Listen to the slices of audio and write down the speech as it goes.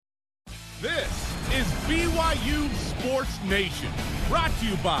This is BYU Sports Nation, brought to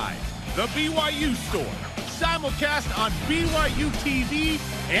you by the BYU Store, simulcast on BYU TV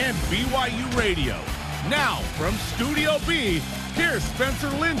and BYU Radio. Now, from Studio B, here's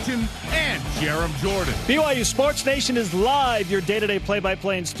Spencer Linton and Jerem Jordan. BYU Sports Nation is live, your day-to-day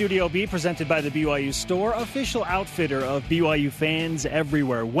play-by-play in Studio B, presented by the BYU Store, official outfitter of BYU fans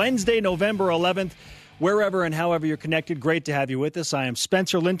everywhere. Wednesday, November 11th, wherever and however you're connected, great to have you with us. I am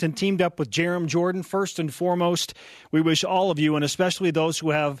Spencer Linton, teamed up with Jerem Jordan. First and foremost, we wish all of you, and especially those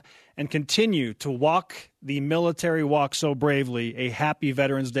who have and continue to walk the military walk so bravely, a happy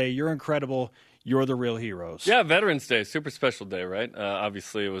Veterans Day. You're incredible. You're the real heroes. Yeah, Veterans Day, super special day, right?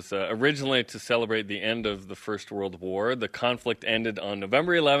 Obviously, it was originally to celebrate the end of the First World War. The conflict ended on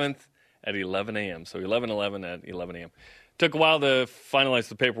November 11th at 11 a.m., so 11/11 at 11 a.m. Took a while to finalize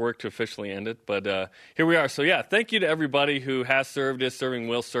the paperwork to officially end it, but here we are. So, yeah, thank you to everybody who has served, is serving,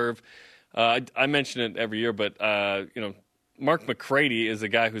 will serve. I mention it every year, but, Mark McCready is a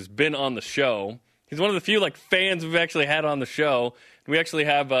guy who's been on the show. He's one of the few fans we've actually had on the show. We actually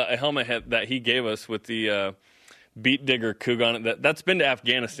have a helmet that he gave us with the Beat Digger Coug on it. That's been to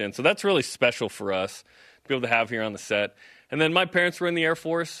Afghanistan, so that's really special for us to be able to have here on the set. And then my parents were in the Air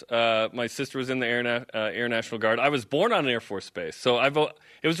Force. My sister was in the Air National Guard. I was born on an Air Force base, so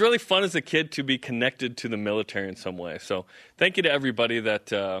it was really fun as a kid to be connected to the military in some way. So thank you to everybody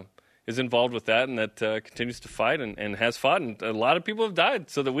that is involved with that and that continues to fight and has fought. And a lot of people have died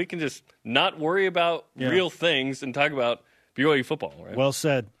so that we can just not worry about real things and talk about BYU football, right? Well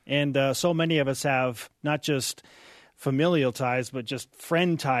said. And so many of us have not just familial ties, but just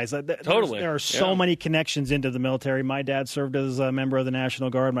friend ties. Totally. There are so many connections into the military. My dad served as a member of the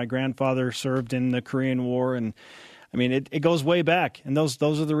National Guard. My grandfather served in the Korean War. And, I mean, it goes way back. And those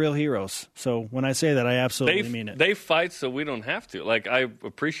are the real heroes. So when I say that, I absolutely mean it. They fight so we don't have to. I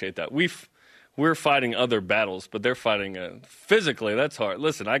appreciate that. We're fighting other battles, but they're fighting physically. That's hard.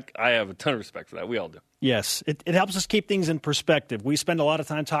 Listen, I have a ton of respect for that. We all do. Yes, it helps us keep things in perspective. We spend a lot of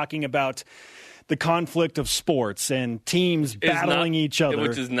time talking about the conflict of sports and teams battling each other.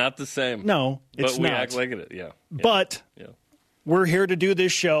 Which is not the same. No, it's not. But we act like it is, yeah. But we're here to do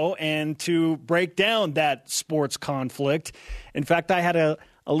this show and to break down that sports conflict. In fact, I had a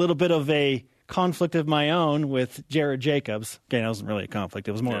little bit of a conflict of my own with Jared Jacobs. Again, it wasn't really a conflict.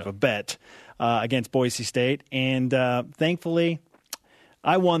 It was more of a bet against Boise State. And thankfully,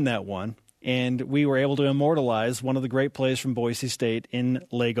 I won that one. And we were able to immortalize one of the great plays from Boise State in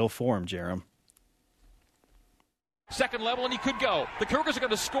Lego form, Jerem. Second level, and he could go. The Cougars are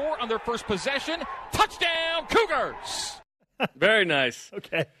going to score on their first possession. Touchdown, Cougars! Very nice.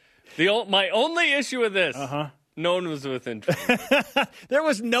 Okay. My only issue with this, no one was within 20. There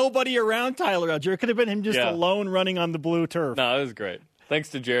was nobody around Tyler Algier. It could have been him just alone running on the blue turf. No, it was great. Thanks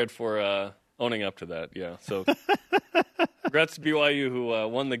to Jared for owning up to that. Yeah, so congrats to BYU who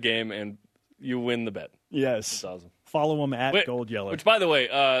won the game, and you win the bet. Yes. That's awesome. Follow him at Gold Yeller. Which, by the way,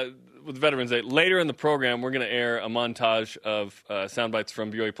 with Veterans Day, later in the program, we're going to air a montage of sound bites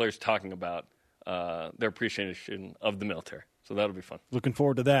from BYU players talking about their appreciation of the military. So that'll be fun. Looking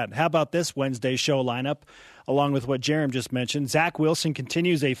forward to that. How about this Wednesday show lineup? Along with what Jerem just mentioned, Zach Wilson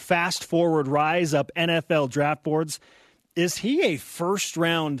continues a fast-forward rise up NFL draft boards. Is he a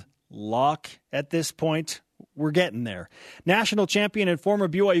first-round lock at this point? We're getting there. National champion and former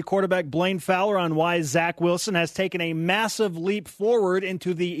BYU quarterback Blaine Fowler on why Zach Wilson has taken a massive leap forward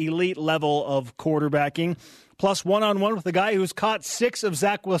into the elite level of quarterbacking. Plus one-on-one with the guy who's caught 6 of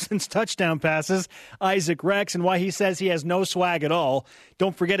Zach Wilson's touchdown passes, Isaac Rex, and why he says he has no swag at all.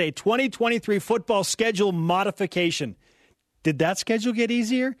 Don't forget a 2023 football schedule modification. Did that schedule get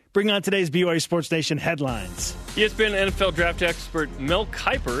easier? Bring on today's BYU Sports Nation headlines. ESPN NFL draft expert Mel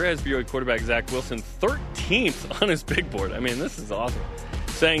Kiper has BYU quarterback Zach Wilson 13th on his big board. I mean, this is awesome.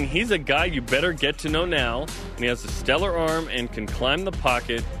 Saying he's a guy you better get to know now, and he has a stellar arm and can climb the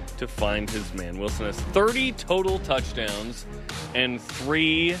pocket to find his man. Wilson has 30 total touchdowns and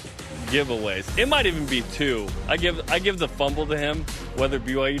 3 giveaways. It might even be 2. I give the fumble to him, whether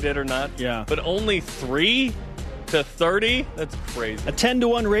BYU did or not. Yeah. But only 3 to 30? That's crazy. A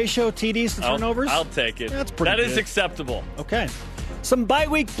 10-to-1 ratio, TDs to turnovers? I'll take it. That's pretty good. That is acceptable. Okay. Some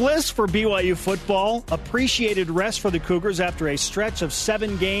bye-week bliss for BYU football. Appreciated rest for the Cougars after a stretch of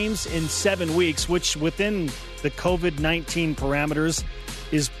 7 games in 7 weeks, which within the COVID-19 parameters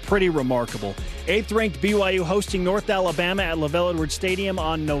is pretty remarkable. 8th-ranked BYU hosting North Alabama at LaVell Edwards Stadium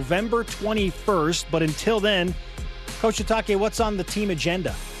on November 21st. But until then, Coach Itake, what's on the team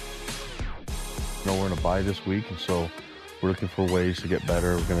agenda? We're in a bye this week, and so we're looking for ways to get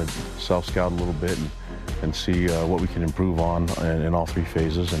better. We're going to self-scout a little bit and see what we can improve on in all 3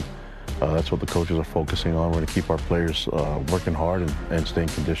 phases. And That's what the coaches are focusing on. We're going to keep our players working hard and staying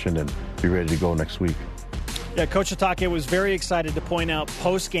conditioned and be ready to go next week. Yeah, Coach Atake was very excited to point out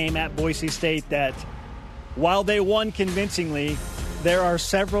post-game at Boise State that while they won convincingly, there are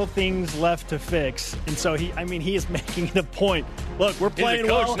several things left to fix. And so he is making the point. Look, we're playing He's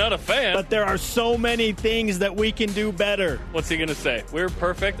a coach, well, not a fan. but there are so many things that we can do better. What's he going to say? We're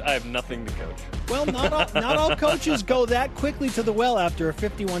perfect. I have nothing to coach. Well, not all coaches go that quickly to the well after a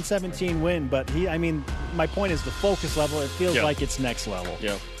 51-17 win. But my point is the focus level. It feels like it's next level.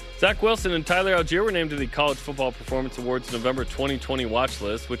 Yeah. Zach Wilson and Tyler Algier were named to the College Football Performance Awards November 2020 watch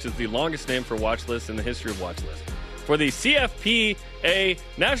list, which is the longest name for watch list in the history of watch lists. For the CFPA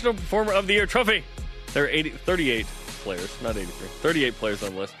National Performer of the Year trophy. There are 38 players, not 83. 38 players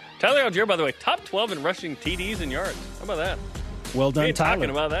on the list. Tyler Algier, by the way, top 12 in rushing TDs and yards. How about that? Well done, we ain't Tyler.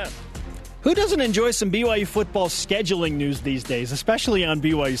 talking about that. Who doesn't enjoy some BYU football scheduling news these days, especially on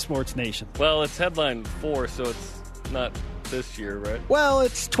BYU Sports Nation? Well, it's headline 4, so it's not this year, right? Well,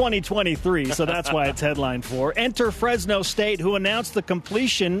 it's 2023, so that's why it's headline 4. Enter Fresno State, who announced the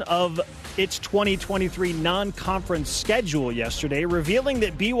completion of its 2023 non-conference schedule yesterday, revealing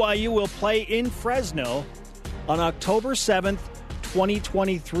that BYU will play in Fresno on October 7th,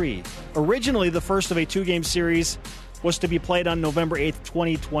 2023. Originally, the first of a 2-game series was to be played on November 8th,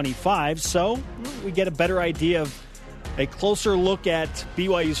 2025, so we get a better idea of a closer look at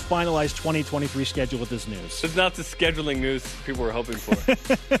BYU's finalized 2023 schedule with this news. It's not the scheduling news people were hoping for.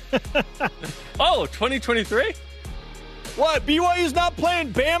 2023? What? BYU's not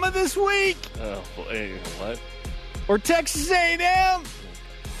playing Bama this week? Oh, boy, what? Or Texas A&M?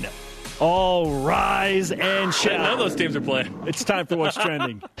 No. All rise and shout. None of those teams are playing. It's time for What's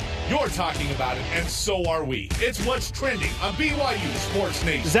Trending. You're talking about it, and so are we. It's What's Trending on BYU Sports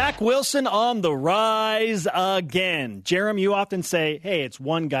Nation. Zach Wilson on the rise again. Jerem, you often say, hey, it's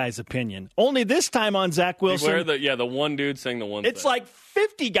one guy's opinion. Only this time on Zach Wilson. The one dude saying the one It's thing. like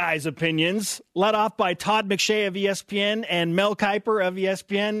 50 guys' opinions, led off by Todd McShay of ESPN and Mel Kiper of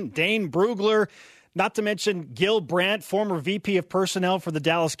ESPN, Dane Brugler, not to mention Gil Brandt, former VP of personnel for the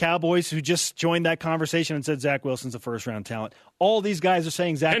Dallas Cowboys, who just joined that conversation and said Zach Wilson's a first-round talent. All these guys are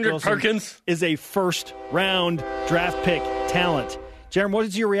saying Zach Hendrick Wilson Perkins is a first-round draft pick talent. Jeremy, what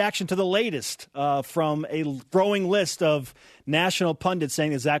is your reaction to the latest from a growing list of national pundits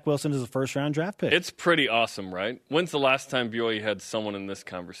saying that Zach Wilson is a first-round draft pick? It's pretty awesome, right? When's the last time BYU had someone in this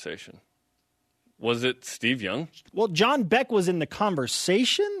conversation? Was it Steve Young? Well, John Beck was in the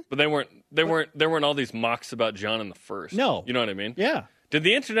conversation, but there weren't all these mocks about John in the first. No, you know what I mean? Yeah. Did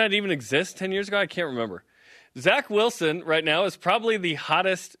the internet even exist 10 years ago? I can't remember. Zach Wilson right now is probably the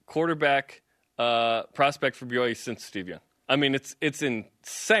hottest quarterback prospect for BYU since Steve Young. I mean, it's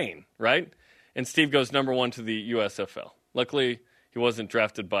insane, right? And Steve goes number 1 to the USFL. Luckily, he wasn't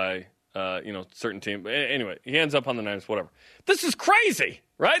drafted by certain team. Anyway, he ends up on the Niners. Whatever. This is crazy,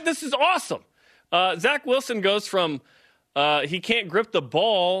 right? This is awesome. Zach Wilson goes from he can't grip the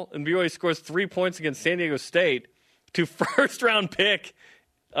ball and BYU scores 3 points against San Diego State to first-round pick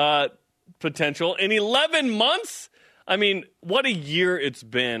potential in 11 months. I mean, what a year it's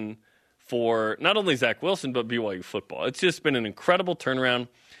been for not only Zach Wilson, but BYU football. It's just been an incredible turnaround.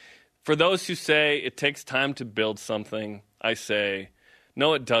 For those who say it takes time to build something, I say,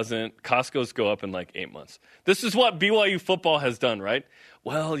 no, it doesn't. Costco's go up in like 8 months. This is what BYU football has done, right?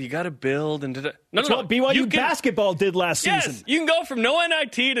 Well, you got to build and That's what BYU basketball did last season. Yes, you can go from no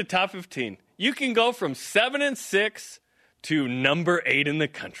NIT to top 15. You can go from 7-6 to number 8 in the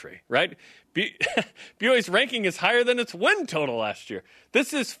country, right? BYU's ranking is higher than its win total last year.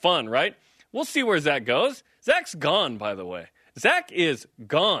 This is fun, right? We'll see where Zach goes. Zach's gone, by the way. Zach is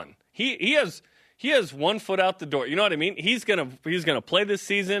gone. He has 1 foot out the door. You know what I mean? He's gonna play this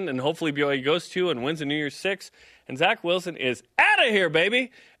season, and hopefully BYU goes to and wins a New Year's 6. And Zach Wilson is out of here,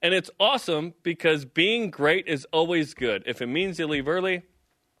 baby. And it's awesome because being great is always good. If it means you leave early,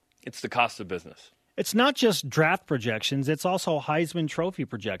 it's the cost of business. It's not just draft projections. It's also Heisman Trophy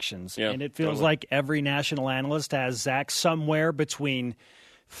projections. Yeah, and it feels totally. like every national analyst has Zach somewhere between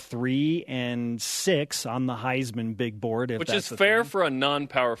 3 and 6 on the Heisman big board. Which is fair for a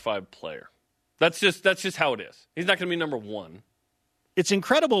non-Power 5 player. That's just how it is. He's not going to be number 1. It's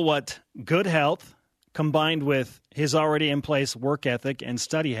incredible what good health combined with his already in place work ethic and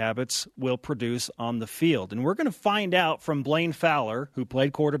study habits will produce on the field. And we're going to find out from Blaine Fowler, who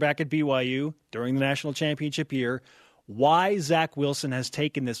played quarterback at BYU during the national championship year, why Zach Wilson has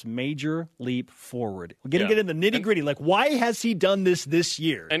taken this major leap forward. We're going to get into the nitty-gritty. Like, why has he done this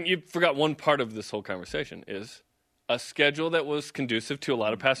year? And you forgot one part of this whole conversation is a schedule that was conducive to a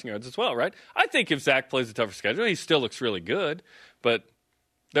lot of passing yards as well, right? I think if Zach plays a tougher schedule, he still looks really good, but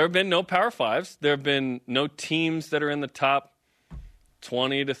There have been no Power Fives. There have been no teams that are in the top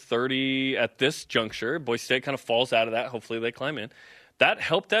 20 to 30 at this juncture. Boise State kind of falls out of that. Hopefully they climb in. That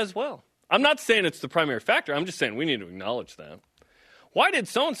helped as well. I'm not saying it's the primary factor. I'm just saying we need to acknowledge that. Why did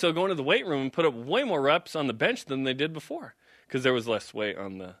so-and-so go into the weight room and put up way more reps on the bench than they did before? Because there was less weight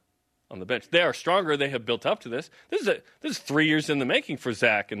on the bench. They are stronger. They have built up to this. This is 3 years in the making for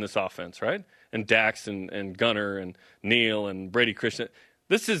Zach in this offense, right? And Dax and Gunner and Neal and Brady Christian.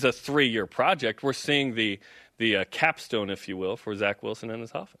 This is a 3-year project. We're seeing the capstone, if you will, for Zach Wilson and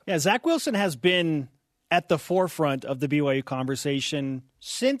his offense. Yeah, Zach Wilson has been at the forefront of the BYU conversation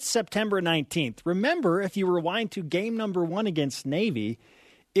since September 19th. Remember, if you rewind to game number 1 against Navy,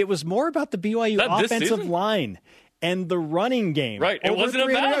 it was more about the BYU offensive line and the running game. Right, it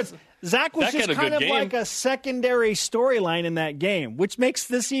wasn't about yards. Zach was just kind of like a secondary storyline in that game, which makes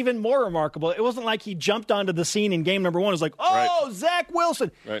this even more remarkable. It wasn't like he jumped onto the scene in game number 1. It was like, oh, right. Zach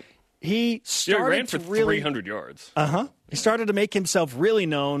Wilson. Right. He ran for 300 yards. He started to make himself really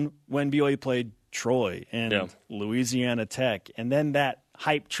known when BYU played Troy and Louisiana Tech. And then that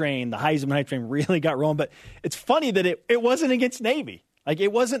hype train, the Heisman hype train, really got rolling. But it's funny that it wasn't against Navy. Like,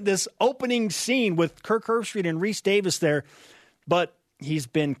 it wasn't this opening scene with Kirk Herbstreit and Reese Davis there. But he's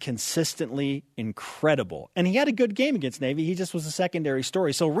been consistently incredible. And he had a good game against Navy. He just was a secondary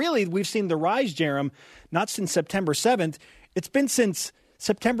story. So really, we've seen the rise, Jerem, not since September 7th. It's been since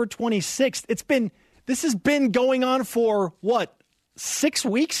September 26th. This has been going on for, 6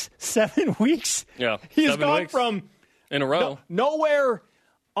 weeks? 7 weeks? Yeah. He's gone from in a row. Nowhere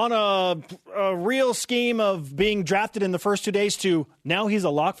on a real scheme of being drafted in the first 2 days to now he's a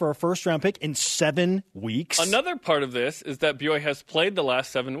lock for a first-round pick in 7 weeks. Another part of this is that BYU has played the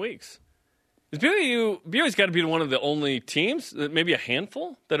last 7 weeks. BYU's got to be one of the only teams, maybe a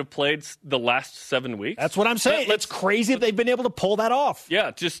handful, that have played the last 7 weeks. That's what I'm saying. It's crazy that they've been able to pull that off.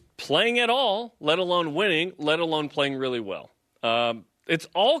 Yeah, just playing at all, let alone winning, let alone playing really well. It's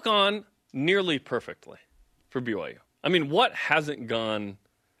all gone nearly perfectly for BYU. I mean, what hasn't gone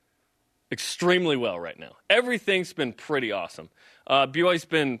extremely well right now? Everything's been pretty awesome. BYU's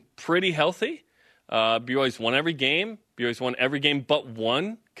been pretty healthy. BYU's won every game. BYU's won every game but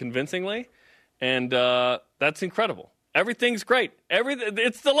one convincingly. And that's incredible. Everything's great.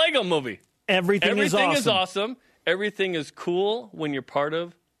 It's the Lego movie. Everything is awesome. Everything is cool when you're part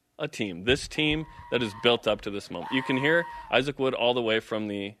of a team. This team that is built up to this moment. You can hear Isaac Wood all the way from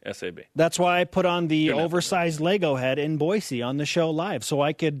the SAB. That's why I put on the oversized Lego head in Boise on the show live, so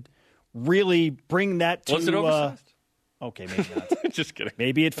I could really bring that to... Was it oversized? Okay, maybe not. Just kidding.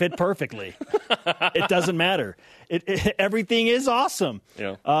 Maybe it fit perfectly. It doesn't matter. Everything is awesome.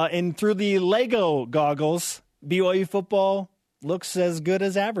 Yeah. And through the Lego goggles, BYU football looks as good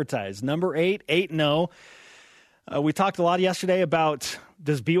as advertised. Number 8-0. We talked a lot yesterday about,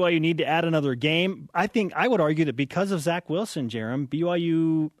 does BYU need to add another game? I would argue that because of Zach Wilson, Jerem,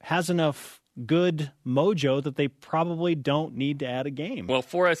 BYU has enough good mojo that they probably don't need to add a game. Well,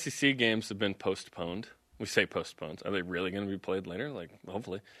 4 SEC games have been postponed. We say postponed. Are they really going to be played later?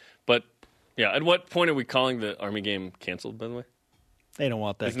 Hopefully. But, yeah, at what point are we calling the Army game canceled, by the way? They don't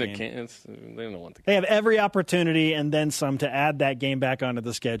want that Isn't game. They don't want the game. They have every opportunity and then some to add that game back onto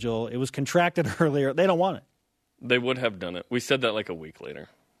the schedule. It was contracted earlier. They don't want it. They would have done it. We said that like a week later.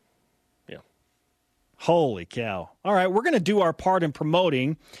 Yeah. Holy cow. All right, we're going to do our part in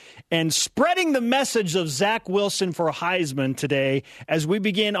promoting and spreading the message of Zach Wilson for Heisman today as we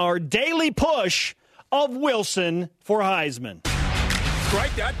begin our daily push of Wilson for Heisman.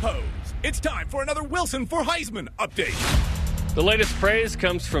 Strike that pose. It's time for another Wilson for Heisman update. The latest praise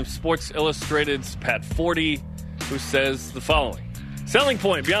comes from Sports Illustrated's Pat Forty, who says the following. Selling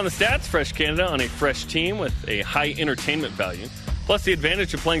point, beyond the stats, fresh Canada on a fresh team with a high entertainment value, plus the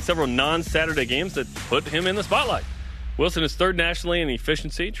advantage of playing several non-Saturday games that put him in the spotlight. Wilson is third nationally in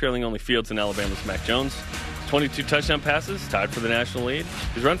efficiency, trailing only Fields and Alabama's Mac Jones. 22 touchdown passes, tied for the national lead.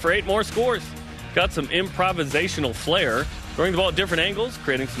 He's run for 8 more scores. Got some improvisational flair, throwing the ball at different angles,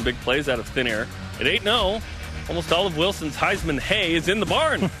 creating some big plays out of thin air. At 8-0, almost all of Wilson's Heisman hay is in the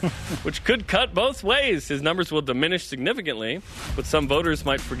barn, which could cut both ways. His numbers will diminish significantly, but some voters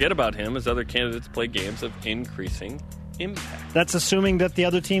might forget about him as other candidates play games of increasing impact. That's assuming that the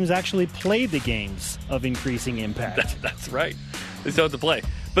other teams actually play the games of increasing impact. That's right. They still have to play.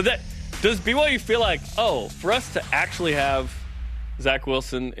 But does BYU feel like, for us to actually have Zach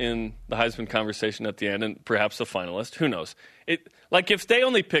Wilson in the Heisman conversation at the end and perhaps a finalist, who knows? If they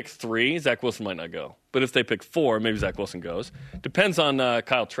only pick 3, Zach Wilson might not go. But if they pick 4, maybe Zach Wilson goes. Depends on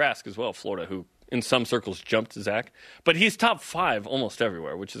Kyle Trask as well, Florida, who in some circles jumped to Zach. But he's top 5 almost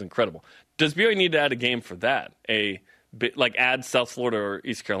everywhere, which is incredible. Does BYU need to add a game for that? A add South Florida or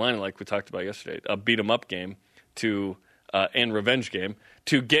East Carolina, like we talked about yesterday, a beat-em-up game and revenge game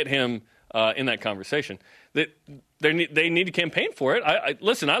to get him in that conversation. They need to campaign for it.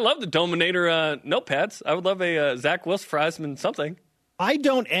 Listen, I love the Dominator notepads. I would love a Zach Wilson for Heisman something. I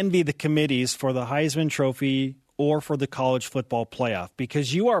don't envy the committees for the Heisman Trophy or for the college football playoff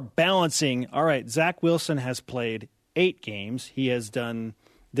because you are balancing, all right, Zach Wilson has played 8 games. He has done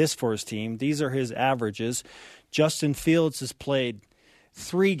this for his team. These are his averages. Justin Fields has played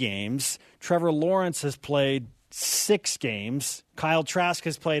 3 games. Trevor Lawrence has played 6 games. Kyle Trask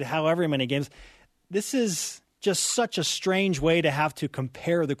has played however many games. This is just such a strange way to have to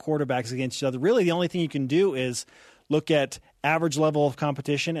compare the quarterbacks against each other. Really, the only thing you can do is look at average level of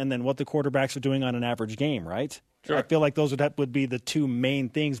competition and then what the quarterbacks are doing on an average game, right? Sure. I feel like those would be the 2 main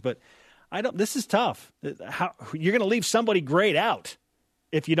things, but this is tough. You're going to leave somebody great out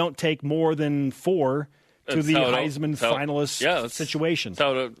if you don't take more than 4 to the Heisman finalist situation. That's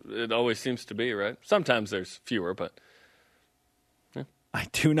how it always seems to be, right? Sometimes there's fewer, but I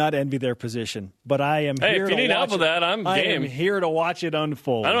do not envy their position, but I am here to watch it. Hey, if you need help with that, I'm game. I am here to watch it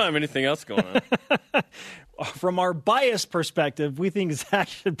unfold. I don't have anything else going on. From our bias perspective, we think Zach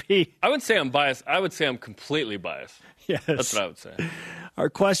should be. I wouldn't say I'm biased. I would say I'm completely biased. Yes. That's what I would say. Our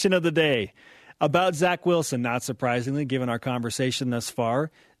question of the day about Zach Wilson, not surprisingly, given our conversation thus far.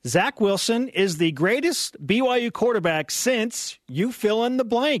 Zach Wilson is the greatest BYU quarterback since you fill in the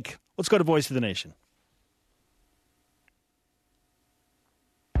blank. Let's go to Voice of the Nation.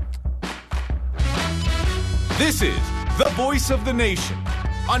 This is the Voice of the Nation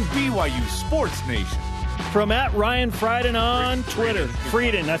on BYU Sports Nation. From @Ryan Frieden on Twitter.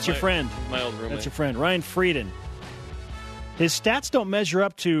 Frieden, that's your friend. My old roommate. That's your friend, Ryan Frieden. His stats don't measure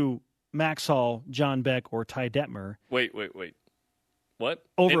up to Max Hall, John Beck, or Ty Detmer. Wait. What?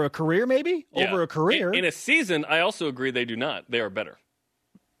 Over a career, maybe? Yeah. Over a career. In a season, I also agree they do not. They are better.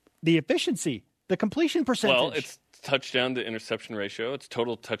 The efficiency, the completion percentage. Well, it's touchdown to interception ratio. It's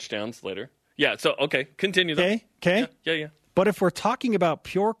total touchdowns later. Yeah, so, okay, continue though. Okay. Yeah. But if we're talking about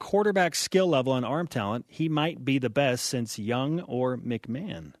pure quarterback skill level and arm talent, he might be the best since Young or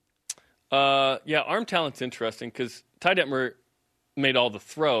McMahon. Arm talent's interesting because Ty Detmer made all the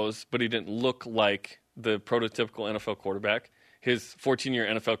throws, but he didn't look like the prototypical NFL quarterback. His 14-year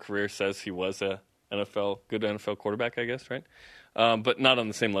NFL career says he was a good NFL quarterback, I guess, right? But not on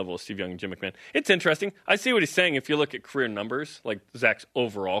the same level as Steve Young and Jim McMahon. It's interesting. I see what he's saying. If you look at career numbers, like Zach's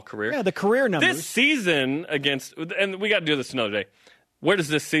overall career. Yeah, the career numbers. This season and we got to do this another day. Where does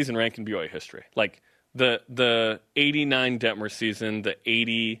this season rank in BYU history? Like the 89 Detmer season, the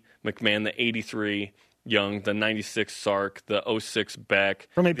 80 McMahon, the 83 Young, the 96 Sark, the 06 Beck.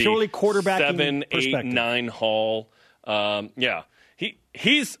 From a purely quarterbacking 7, 8, 9 Hall.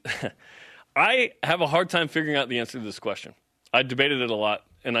 He's I have a hard time figuring out the answer to this question. I debated it a lot,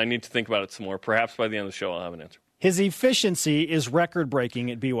 and I need to think about it some more. Perhaps by the end of the show, I'll have an answer. His efficiency is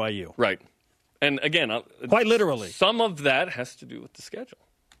record-breaking at BYU. Right. And again, quite literally, some of that has to do with the schedule.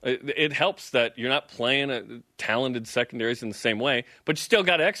 It helps that you're not playing talented secondaries in the same way, but you still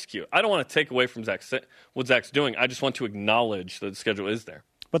got to execute. I don't want to take away from what Zach's doing. I just want to acknowledge that the schedule is there.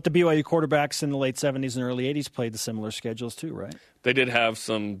 But the BYU quarterbacks in the late 70s and early 80s played the similar schedules too, right? They did have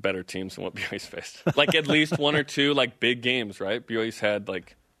some better teams than what BYU's faced. Like at least 1 or 2 big games, right? BYU's had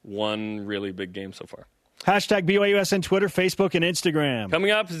 1 really big game so far. Hashtag BYUSN Twitter, Facebook, and Instagram.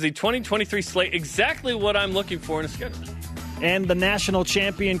 Coming up is the 2023 slate, exactly what I'm looking for in a schedule. And the national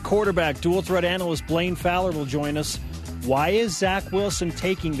champion quarterback, dual threat analyst Blaine Fowler will join us. Why is Zach Wilson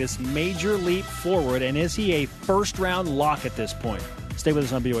taking this major leap forward, and is he a first-round lock at this point? Stay with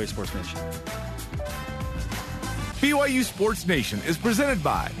us on BYU Sports Nation. BYU Sports Nation is presented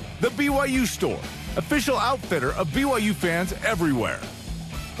by The BYU Store, official outfitter of BYU fans everywhere.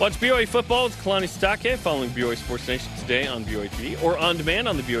 Watch BYU football with Kalani Sitake following BYU Sports Nation today on BYU TV or on demand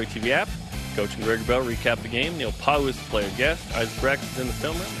on the BYU TV app. Coach and Greg Bell recap the game. Neil Pau is the player guest. Isaac Rex is in the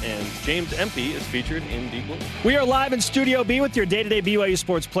film room. And James Empey is featured in Deep Blue. We are live in Studio B with your day-to-day BYU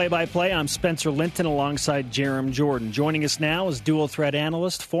Sports play-by-play. I'm Spencer Linton alongside Jerem Jordan. Joining us now is dual threat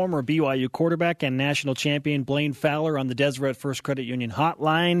analyst, former BYU quarterback, and national champion Blaine Fowler on the Deseret First Credit Union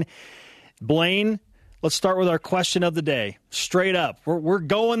hotline. Blaine, let's start with our question of the day. Straight up. We're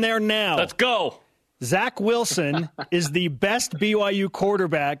going there now. Let's go. Zach Wilson is the best BYU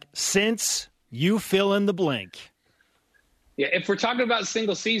quarterback since you fill in the blank. Yeah, if we're talking about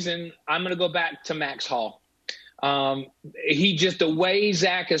single season, I'm going to go back to Max Hall. The way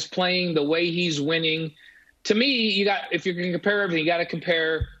Zach is playing, the way he's winning. To me, if you're going to compare everything, you got to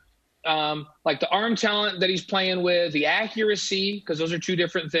compare like the arm talent that he's playing with, the accuracy, because those are two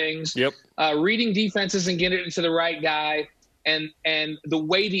different things. Yep. Reading defenses and getting it to the right guy, and the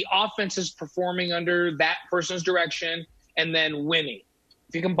way the offense is performing under that person's direction, and then winning.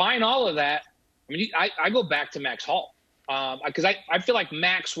 If you combine all of that, I mean, I go back to Max Hall, because I feel like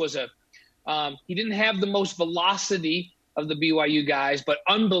Max was he didn't have the most velocity of the BYU guys, but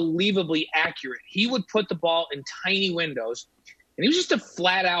unbelievably accurate. He would put the ball in tiny windows, and he was just a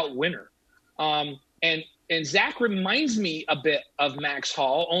flat-out winner. And Zach reminds me a bit of Max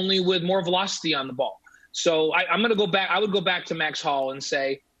Hall, only with more velocity on the ball. So I'm going to go back. I would go back to Max Hall and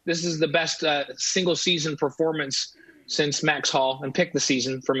say this is the best single-season performance since Max Hall, and pick the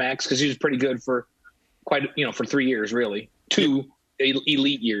season for Max because he was pretty good for for 3 years, really. 2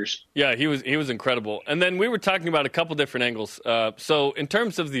 elite years. Yeah, he was incredible. And then we were talking about a couple different angles. So in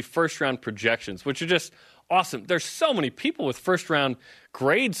terms of the first-round projections, which are just awesome. There's so many people with first-round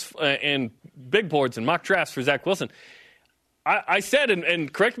grades and big boards and mock drafts for Zach Wilson. I said,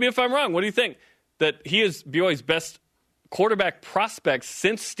 and correct me if I'm wrong, what do you think, that he is BYU's best quarterback prospect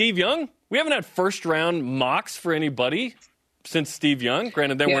since Steve Young? We haven't had first-round mocks for anybody since Steve Young.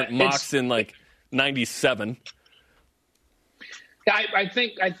 Granted, there weren't mocks in, 97. I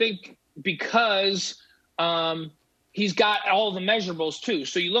think because he's got all the measurables too.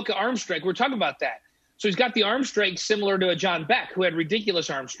 So you look at arm strength. We're talking about that. So he's got the arm strength similar to a John Beck, who had ridiculous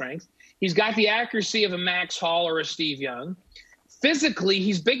arm strength. He's got the accuracy of a Max Hall or a Steve Young. Physically,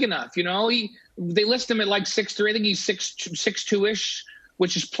 he's big enough. They list him at 6'3". I think he's 6'2"-ish,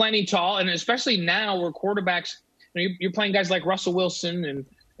 which is plenty tall. And especially now, where quarterbacks, you're playing guys like Russell Wilson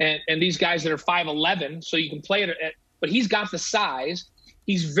and these guys that are 5'11", so you can play it at. But he's got the size.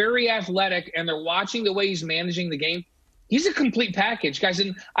 He's very athletic, and they're watching the way he's managing the game. He's a complete package, guys.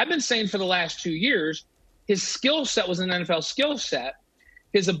 And I've been saying for the last 2 years, his skill set was an NFL skill set.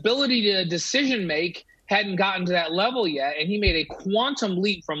 His ability to decision make hadn't gotten to that level yet, and he made a quantum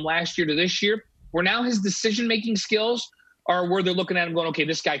leap from last year to this year, where now his decision-making skills are where they're looking at him going, okay,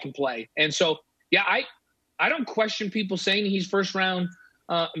 this guy can play. And so, yeah, I don't question people saying he's first-round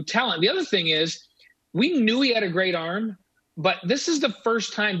talent. The other thing is, we knew he had a great arm, but this is the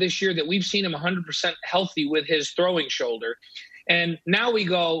first time this year that we've seen him 100% healthy with his throwing shoulder. And now we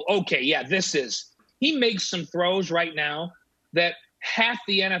go, okay, yeah, he makes some throws right now that half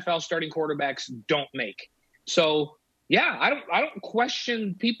the NFL starting quarterbacks don't make. So, yeah, I don't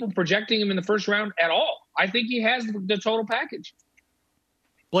question people projecting him in the first round at all. I think he has the total package.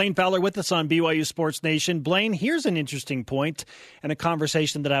 Blaine Fowler with us on BYU Sports Nation. Blaine, here's an interesting point and a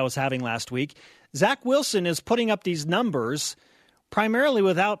conversation that I was having last week. Zach Wilson is putting up these numbers primarily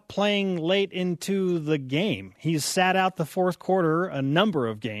without playing late into the game. He's sat out the fourth quarter a number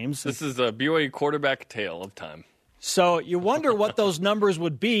of games. This is a BYU quarterback tale of time. So you wonder what those numbers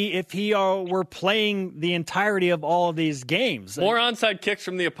would be if he were playing the entirety of all of these games. More onside kicks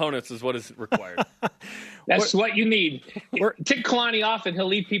from the opponents is what is required. That's what you need. Tick Kalani off and he'll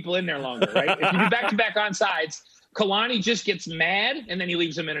leave people in there longer, right? If you do back-to-back onsides, Kalani just gets mad and then he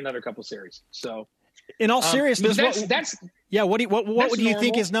leaves him in another couple series. So, in all seriousness, what would you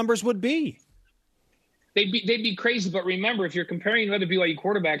think his numbers would be? They'd be crazy. But remember, if you're comparing other BYU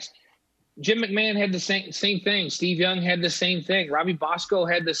quarterbacks, Jim McMahon had the same thing. Steve Young had the same thing. Robbie Bosco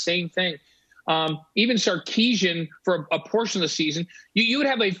had the same thing. Even Sarkisian for a portion of the season. You would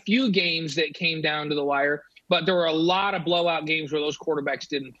have a few games that came down to the wire, but there were a lot of blowout games where those quarterbacks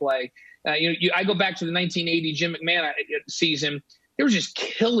didn't play. I go back to the 1980 Jim McMahon season. They were just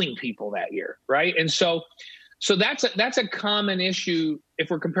killing people that year, right? And so that's a common issue if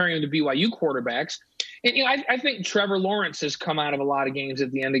we're comparing them to BYU quarterbacks. And I think Trevor Lawrence has come out of a lot of games at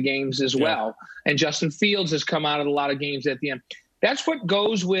the end of games as well, and Justin Fields has come out of a lot of games at the end. That's what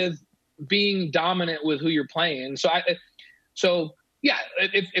goes with being dominant with who you're playing. So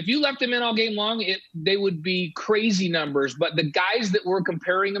if you left them in all game long, they would be crazy numbers. But the guys that we're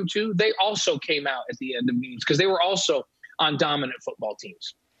comparing them to, they also came out at the end of games because they were also on dominant football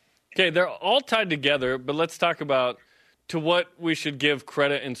teams. Okay, they're all tied together, but let's talk about to what we should give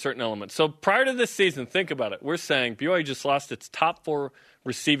credit in certain elements. So prior to this season, think about it. We're saying BYU just lost its top 4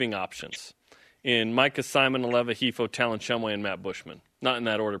 receiving options in Micah Simon, Aleva Hifo, Talon Shumway, and Matt Bushman. Not in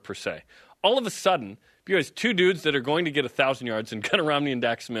that order per se. All of a sudden, BYU has 2 dudes that are going to get 1,000 yards in Gunnar Romney and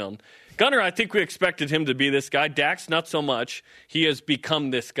Dax Milne. Gunnar, I think we expected him to be this guy. Dax, not so much. He has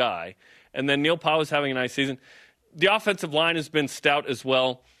become this guy. And then Neil Powell is having a nice season. The offensive line has been stout as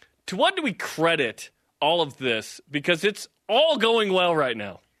well. To what do we credit all of this? Because it's all going well right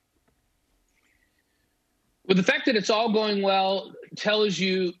now. Well, the fact that it's all going well tells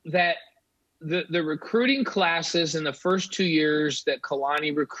you that the recruiting classes in the first 2 years that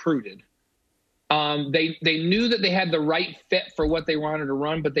Kalani recruited, they knew that they had the right fit for what they wanted to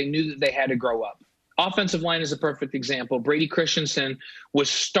run, but they knew that they had to grow up. Offensive line is a perfect example. Brady Christensen was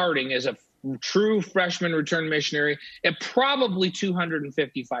starting as a true freshman return missionary at probably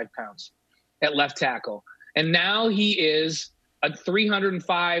 255 pounds at left tackle. And now he is a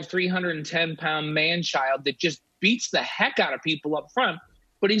 305, 310-pound man-child that just beats the heck out of people up front,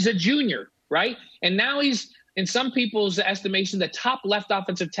 but he's a junior, right? And now he's, in some people's estimation, the top left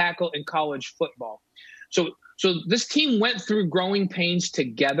offensive tackle in college football. So this team went through growing pains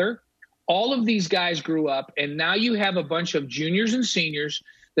together. All of these guys grew up, and now you have a bunch of juniors and seniors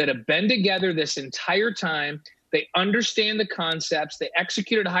that have been together this entire time. They understand the concepts. They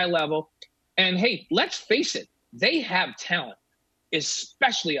execute at a high level. And, hey, let's face it, they have talent,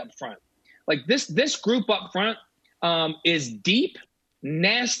 especially up front. Like this group up front is deep,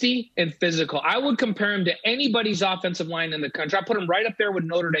 nasty, and physical. I would compare them to anybody's offensive line in the country. I put them right up there with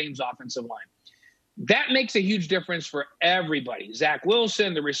Notre Dame's offensive line. That makes a huge difference for everybody. Zach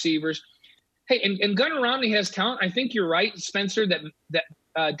Wilson, the receivers. Hey, and Gunnar Romney has talent. I think you're right, Spencer,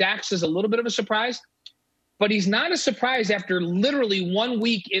 that Dax is a little bit of a surprise. But he's not a surprise after literally 1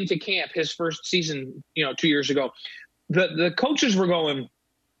 week into camp, his first season, 2 years ago. The coaches were going,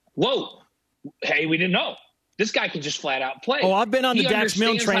 whoa, hey, we didn't know. This guy can just flat out play. Oh, I've been on the Dax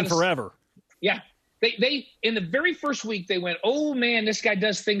Milne train forever. Yeah. They in the very first week, they went, oh, man, this guy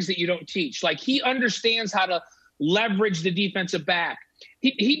does things that you don't teach. Like, he understands how to leverage the defensive back.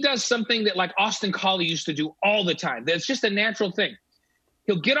 He does something that, like, Austin Collie used to do all the time. That's just a natural thing.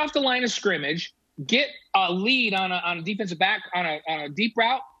 He'll get off the line of scrimmage, get a lead on a defensive back on a deep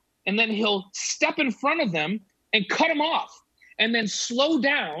route, and then he'll step in front of them and cut them off, and then slow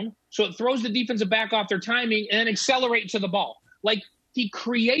down so it throws the defensive back off their timing and then accelerate to the ball. Like, he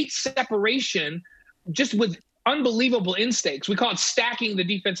creates separation just with unbelievable instincts. We call it stacking the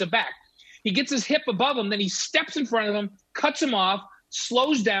defensive back. He gets his hip above him, then he steps in front of them, cuts him off,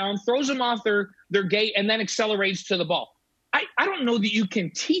 slows down, throws them off their gate, and then accelerates to the ball. I don't know that you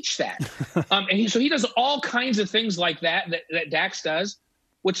can teach that. So he does all kinds of things like that Dax does,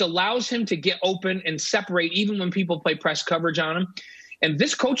 which allows him to get open and separate even when people play press coverage on him. And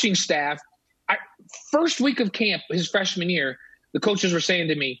this coaching staff, first week of camp, his freshman year, the coaches were saying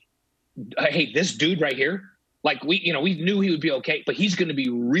to me, hey, this dude right here, like we knew he would be okay, but he's going to be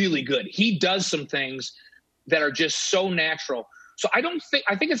really good. He does some things that are just so natural. So I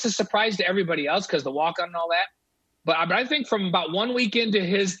think it's a surprise to everybody else because the walk-on and all that. But I think from about 1 week into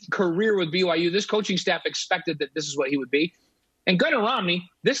his career with BYU, this coaching staff expected that this is what he would be. And Gunnar Romney,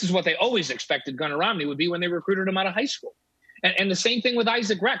 this is what they always expected Gunnar Romney would be when they recruited him out of high school. And the same thing with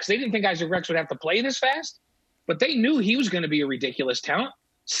Isaac Rex. They didn't think Isaac Rex would have to play this fast, but they knew he was going to be a ridiculous talent.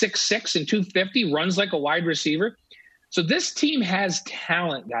 6'6" and 250, runs like a wide receiver. So this team has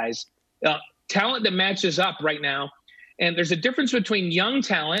talent, guys. Talent that matches up right now. And there's a difference between young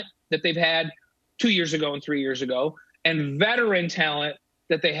talent that they've had 2 years ago and 3 years ago and veteran talent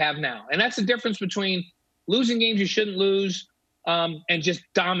that they have now. And that's the difference between losing games you shouldn't lose and just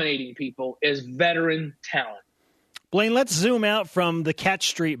dominating people is veteran talent. Blaine, let's zoom out from the Catch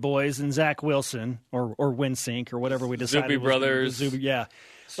Street Boys and Zach Wilson or WinSync or whatever we decided. Zuby Brothers. Yeah.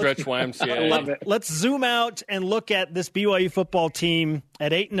 Stretch YMCA. I love it. Let's zoom out and look at this BYU football team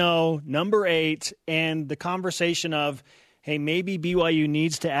at 8-0, number 8, and the conversation of, hey, maybe BYU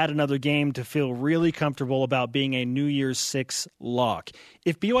needs to add another game to feel really comfortable about being a New Year's 6 lock.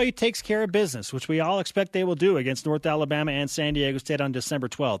 If BYU takes care of business, which we all expect they will do against North Alabama and San Diego State on December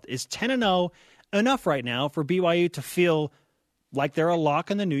 12th, is 10-0 enough right now for BYU to feel like they're a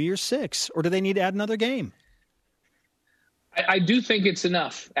lock in the New Year's 6, or do they need to add another game? I do think it's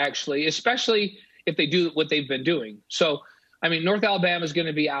enough, actually, especially if they do what they've been doing. So, I mean, North Alabama is going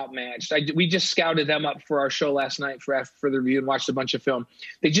to be outmatched. We just scouted them up for our show last night for the review and watched a bunch of film.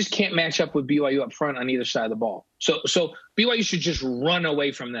 They just can't match up with BYU up front on either side of the ball. So BYU should just run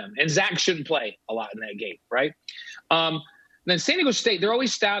away from them. And Zach shouldn't play a lot in that game, right? Then San Diego State, they're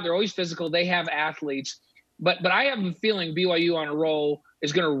always stout. They're always physical. They have athletes. But I have a feeling BYU on a roll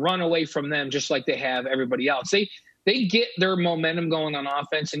is going to run away from them just like they have everybody else. They get their momentum going on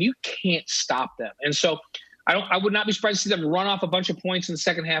offense, and you can't stop them. And so I would not be surprised to see them run off a bunch of points in the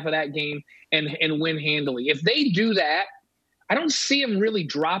second half of that game and win handily. If they do that, I don't see them really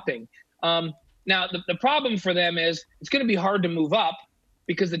dropping. Now, the problem for them is it's going to be hard to move up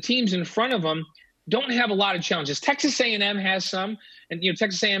because the teams in front of them don't have a lot of challenges. Texas A&M has some, and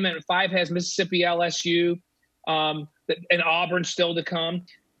Texas A&M at 5 has Mississippi, LSU, and Auburn still to come.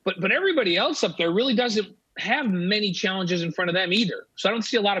 But everybody else up there really doesn't have many challenges in front of them either. So I don't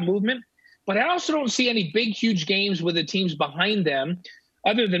see a lot of movement. But I also don't see any big, huge games with the teams behind them,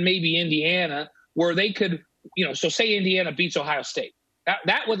 other than maybe Indiana, where they could, so say Indiana beats Ohio State.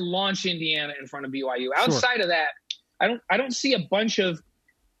 That would launch Indiana in front of BYU. Outside of that, I don't see a bunch of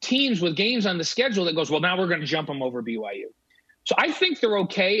teams with games on the schedule that goes, well, now we're going to jump them over BYU. So I think they're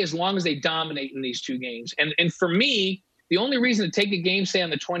okay as long as they dominate in these two games. And for me, the only reason to take a game, say on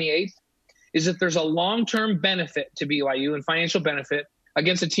the 28th, is that there's a long-term benefit to BYU and financial benefit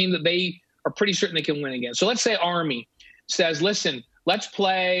against a team that they are pretty certain they can win against. So let's say Army says, listen, let's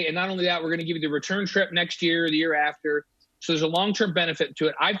play. And not only that, we're going to give you the return trip next year or the year after. So there's a long-term benefit to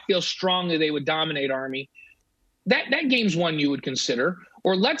it. I feel strongly they would dominate Army. That game's one you would consider.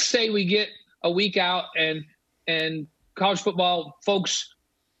 Or let's say we get a week out and college football folks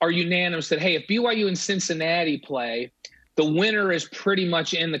are unanimous that, hey, if BYU and Cincinnati play, the winner is pretty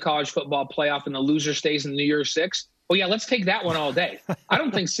much in the college football playoff and the loser stays in the New Year's Six. Oh, yeah, let's take that one all day. I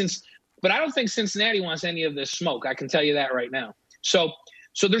don't think Cincinnati wants any of this smoke. I can tell you that right now. So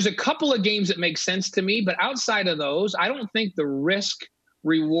there's a couple of games that make sense to me, but outside of those, I don't think the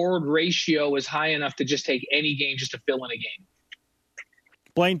risk-reward ratio is high enough to just take any game just to fill in a game.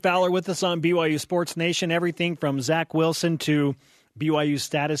 Blaine Fowler with us on BYU Sports Nation. Everything from Zach Wilson to BYU's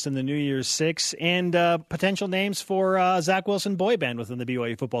status in the New Year's Six and potential names for Zach Wilson boy band within the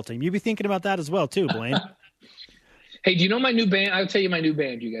BYU football team. You'd be thinking about that as well, too, Blaine. Hey, do you know my new band? I'll tell you my new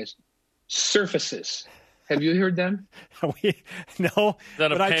band, you guys. Surfaces. Have you heard them? No. Is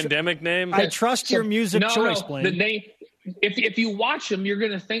that a pandemic name? I trust your music choice, Blaine. The name, if you watch them, you're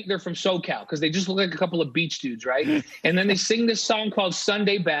going to think they're from SoCal because they just look like a couple of beach dudes, right? And then they sing this song called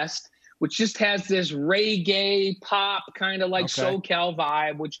Sunday Best, which just has this reggae pop kind of like SoCal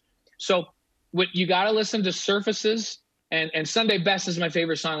vibe. What you got to listen to Surfaces. And Sunday Best is my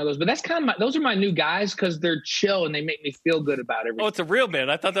favorite song of those. But that's those are my new guys because they're chill and they make me feel good about everything. Oh, it's a real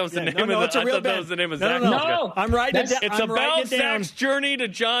band. I thought that was the name of it's a real band. That was the name of Zach. No. I'm writing it down. It's about Zach's journey to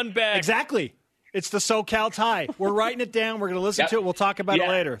John Beck. Exactly. It's the SoCal tie. We're writing it down. We're going to listen to it. We'll talk about it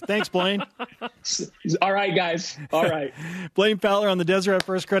later. Thanks, Blaine. All right, guys. All right. Blaine Fowler on the Deseret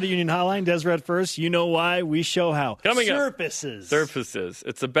First Credit Union Hotline. Deseret First, you know why, we show how. Coming Surfaces. Surfaces.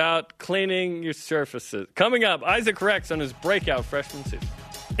 It's about cleaning your surfaces. Coming up, Isaac Rex on his breakout freshman season.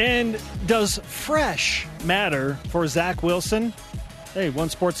 And does fresh matter for Zach Wilson? Hey, one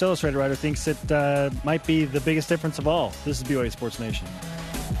Sports Illustrated writer thinks it might be the biggest difference of all. This is BYU Sports Nation.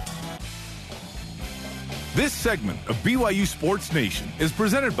 This segment of BYU Sports Nation is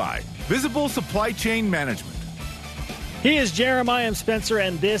presented by Visible Supply Chain Management. He is Jeremiah M. Spencer,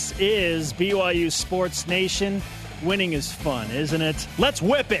 and this is BYU Sports Nation. Winning is fun, isn't it? Let's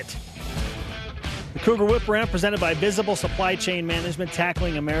whip it! The Cougar Whip Around presented by Visible Supply Chain Management,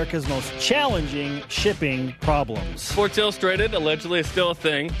 tackling America's most challenging shipping problems. Sports Illustrated, allegedly is still a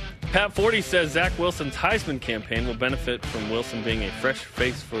thing. Pat Forty says Zach Wilson's Heisman campaign will benefit from Wilson being a fresh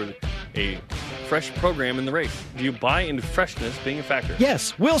face for a fresh program in the race. Do you buy into freshness being a factor?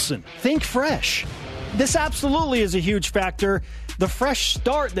 Yes, Wilson, think fresh. This absolutely is a huge factor. The fresh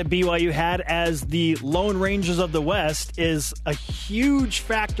start that BYU had as the Lone Rangers of the West is a huge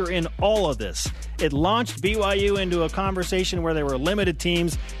factor in all of this. It launched BYU into a conversation where there were limited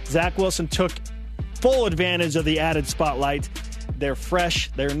teams. Zach Wilson took full advantage of the added spotlight. They're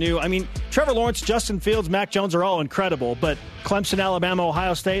fresh. They're new. I mean, Trevor Lawrence, Justin Fields, Mac Jones are all incredible, but Clemson, Alabama,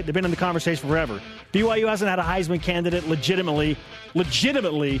 Ohio State, they've been in the conversation forever. BYU hasn't had a Heisman candidate legitimately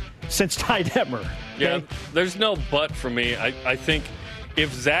since Ty Detmer. Okay? Yeah, there's no but for me. I think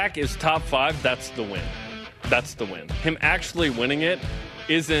if Zach is top 5, that's the win. That's the win. Him actually winning it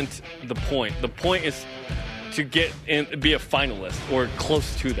isn't the point. The point is to get in, be a finalist or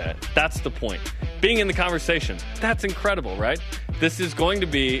close to that. That's the point. Being in the conversation, that's incredible, right? This is going to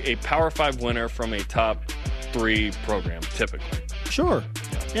be a Power 5 winner from a top 3 program, typically. Sure.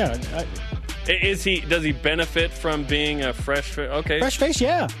 Yeah. Does he benefit from being a fresh face?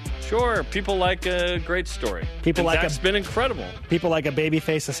 Yeah. Sure. People like a great story. Zach's been incredible. People like a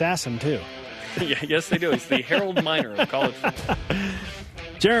babyface assassin too. Yeah, yes, they do. He's the Harold Miner of college football.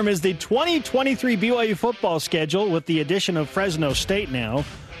 Jerem, is the 2023 BYU football schedule, with the addition of Fresno State now,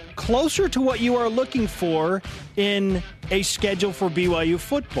 closer to what you are looking for in a schedule for BYU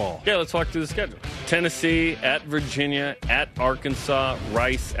football? Yeah, let's walk through the schedule. Tennessee, at Virginia, at Arkansas,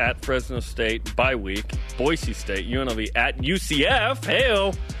 Rice, at Fresno State, bye week, Boise State, UNLV, at UCF,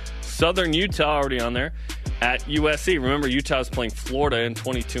 hey-o, Southern Utah already on there, at USC. Remember, Utah's playing Florida in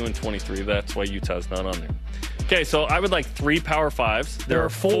 22 and 23. That's why Utah's not on there. Okay, so I would like 3 Power 5s. There are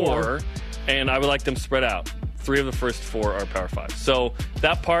 4, and I would like them spread out. 3 of the first 4 are Power 5. So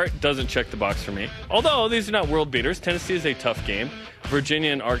that part doesn't check the box for me. Although these are not world beaters. Tennessee is a tough game.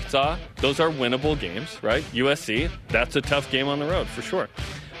 Virginia and Arkansas, those are winnable games, right? USC, that's a tough game on the road for sure.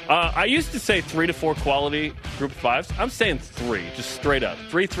 I used to say 3 to 4 quality group of 5s. I'm saying 3, just straight up.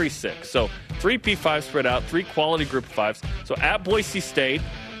 3, 3, 6. So 3 P5 spread out, 3 quality group of 5s. So at Boise State,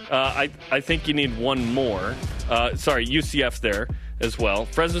 I think you need one more. UCF there as well.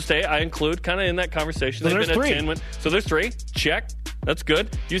 Fresno State, I include kind of in that conversation. So there's 3. So there's 3. Check. That's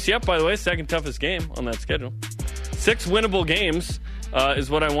good. UCF, by the way, second toughest game on that schedule. 6 winnable games is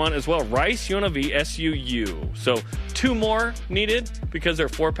what I want as well. Rice, UNLV, SUU. So 2 more needed because there are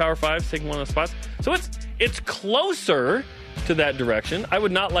 4 Power 5s taking one of those spots. So it's closer to that direction. I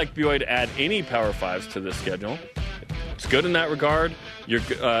would not like BYU to add any Power 5s to this schedule. It's good in that regard.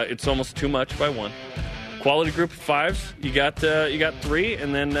 It's almost too much by 1. Quality group of 5s. You got 3,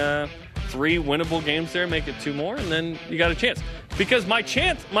 and then 3 winnable games there. Make it 2 more, and then you got a chance. Because my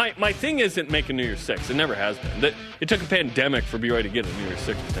thing isn't making New Year's 6. It never has been. It took a pandemic for BYU to get a New Year's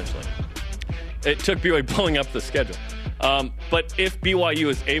 6 potentially. It took BYU blowing up the schedule. But if BYU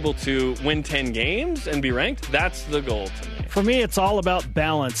is able to win 10 games and be ranked, that's the goal to me. For me, it's all about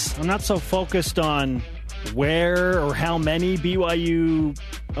balance. I'm not so focused on where or how many BYU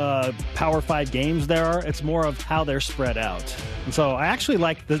Power 5 games there are. It's more of how they're spread out. And so I actually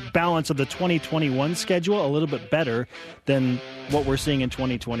like the balance of the 2021 schedule a little bit better than what we're seeing in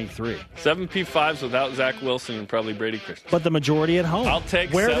 2023. 7 P5s without Zach Wilson and probably Brady Christensen. But the majority at home. I'll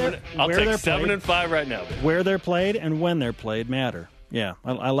take 7 and 5 right now. Baby. Where they're played and when they're played matter. Yeah,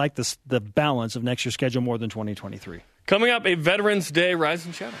 I like the balance of next year's schedule more than 2023. Coming up, a Veterans Day Rise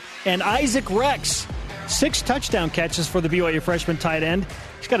and Shadow. And Isaac Rex, 6 touchdown catches for the BYU freshman tight end.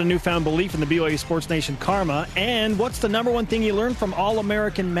 He's got a newfound belief in the BYU Sports Nation karma. And what's the number one thing you learned from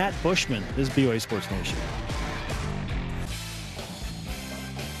All-American Matt Bushman? This is BYU Sports Nation.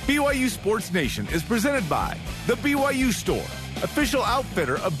 BYU Sports Nation is presented by the BYU Store, official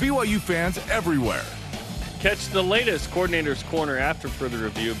outfitter of BYU fans everywhere. Catch the latest Coordinator's Corner after further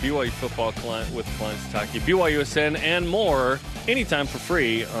review, BYU football with Kalani Sitake, BYUSN, and more anytime for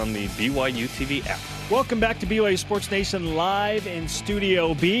free on the BYU TV app. Welcome back to BYU Sports Nation live in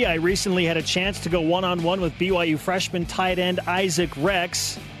Studio B. I recently had a chance to go one-on-one with BYU freshman tight end Isaac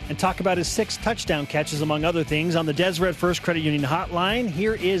Rex and talk about his 6 touchdown catches, among other things, on the Deseret First Credit Union hotline.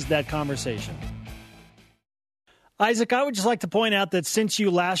 Here is that conversation. Isaac, I would just like to point out that since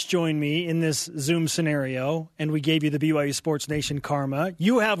you last joined me in this Zoom scenario and we gave you the BYU Sports Nation karma,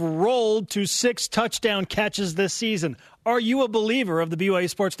 you have rolled to 6 touchdown catches this season. Are you a believer of the BYU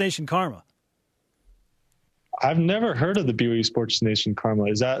Sports Nation karma? I've never heard of the BYU Sports Nation karma.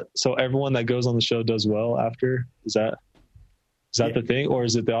 Is that so everyone that goes on the show does well after? Is that the thing, or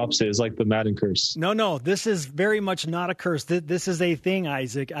is it the opposite? It's like the Madden curse. No. This is very much not a curse. This is a thing,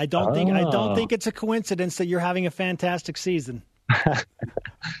 Isaac. I don't think it's a coincidence that you're having a fantastic season.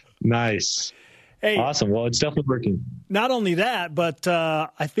 Nice. Hey, awesome. Well, it's definitely working. Not only that, but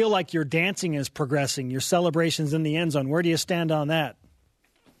I feel like your dancing is progressing. Your celebrations in the end zone. Where do you stand on that?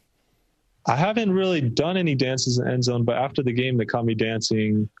 I haven't really done any dances in the end zone, but after the game, they caught me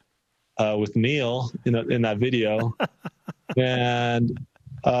dancing with Neil in that video. And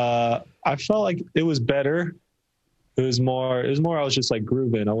I felt like it was better. It was more I was just like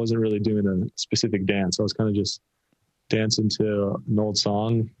grooving. I wasn't really doing a specific dance. I was kind of just dancing to an old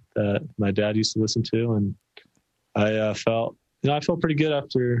song that my dad used to listen to. And I felt pretty good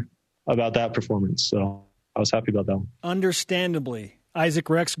about that performance. So I was happy about that one. Understandably. Isaac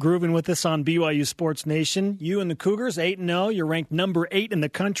Rex grooving with us on BYU Sports Nation. You and the Cougars, 8-0. You're ranked number 8 in the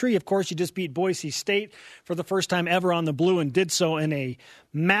country. Of course, you just beat Boise State for the first time ever on the Blue and did so in a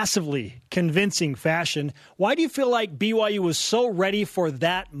massively convincing fashion. Why do you feel like BYU was so ready for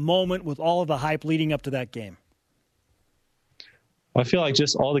that moment with all of the hype leading up to that game? I feel like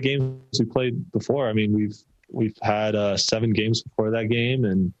just all the games we played before. I mean, we've had 7 games before that game,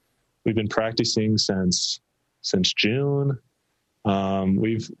 and we've been practicing since June.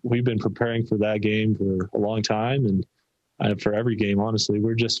 We've been preparing for that game for a long time, and for every game, honestly,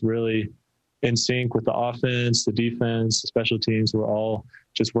 we're just really in sync with the offense, the defense, the special teams. We're all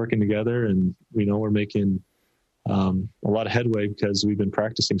just working together, and we know we're making a lot of headway because we've been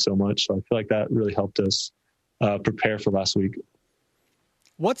practicing so much. So I feel like that really helped us prepare for last week.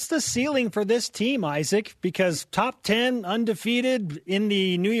 What's the ceiling for this team, Isaac? Because top 10, undefeated in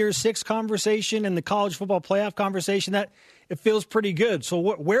the New Year's 6 conversation and the college football playoff conversation, that it feels pretty good. So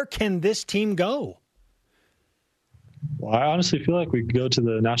where can this team go? Well, I honestly feel like we could go to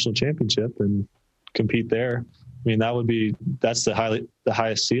the national championship and compete there. I mean, that's the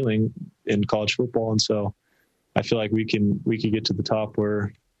highest ceiling in college football. And so I feel like we could get to the top.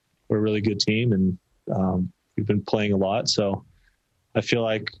 We're a really good team, and we've been playing a lot. So I feel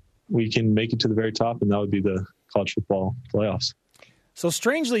like we can make it to the very top, and that would be the college football playoffs. So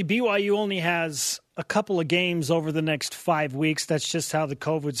strangely, BYU only has a couple of games over the next 5 weeks. That's just how the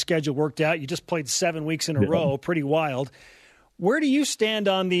COVID schedule worked out. You just played 7 weeks in a row. Pretty wild. Where do you stand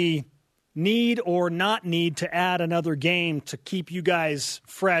on the need or not need to add another game to keep you guys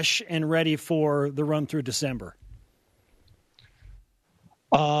fresh and ready for the run through December?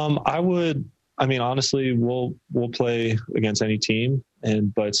 Honestly, we'll play against any team,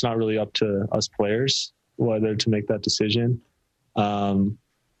 but it's not really up to us players whether to make that decision.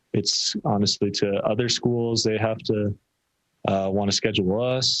 It's honestly to other schools. They have to want to schedule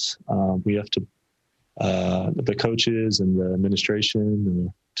us. We have to, the coaches and the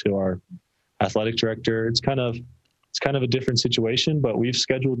administration, to our athletic director. It's kind of a different situation, but we've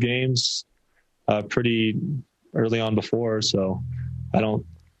scheduled games pretty early on before, so I don't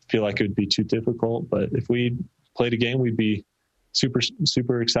feel like it would be too difficult. But if we played a game, we'd be super,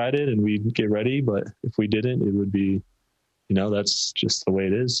 super excited and we'd get ready. But if we didn't, it would be, that's just the way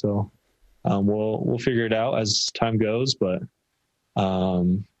it is. So we'll figure it out as time goes. But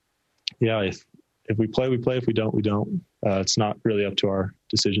if we play, we play. If we don't, we don't. It's not really up to our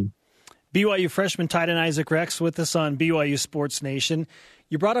decision. BYU freshman tight end Isaac Rex with us on BYU Sports Nation.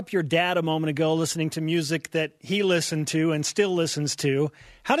 You brought up your dad a moment ago, listening to music that he listened to and still listens to.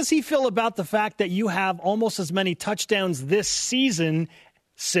 How does he feel about the fact that you have almost as many touchdowns this season,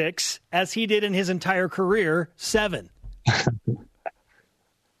 6, as he did in his entire career, 7?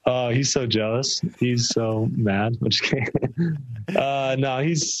 He's so jealous. He's so mad. I'm just kidding. No,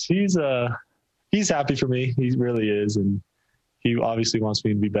 he's happy for me. He really is, and he obviously wants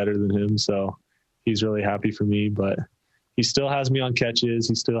me to be better than him. So he's really happy for me, but he still has me on catches.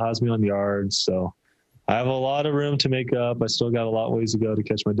 He still has me on yards. So I have a lot of room to make up. I still got a lot ways to go to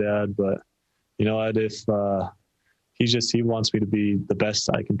catch my dad, but you know what? If he wants me to be the best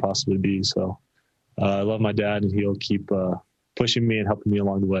I can possibly be. So I love my dad, and he'll keep pushing me and helping me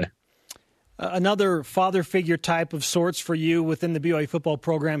along the way. Another father figure type of sorts for you within the BYU football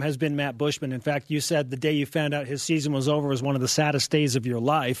program has been Matt Bushman. In fact, you said the day you found out his season was over was one of the saddest days of your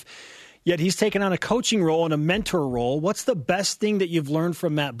life. Yet he's taken on a coaching role and a mentor role. What's the best thing that you've learned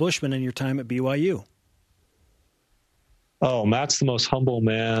from Matt Bushman in your time at BYU? Oh, Matt's the most humble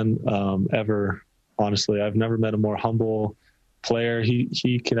man ever. Honestly, I've never met a more humble player.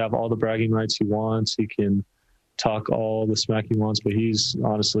 He can have all the bragging rights he wants. He can talk all the smack he wants, but he's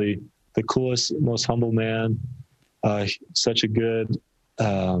honestly the coolest, most humble man. Such a good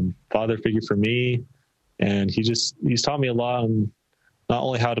father figure for me. And he's taught me a lot on not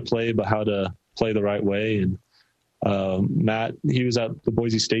only how to play, but how to play the right way. And Matt, he was at the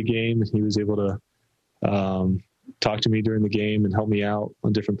Boise State game, and he was able to talk to me during the game and help me out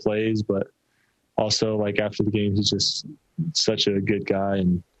on different plays. But also, like, after the game, he's just such a good guy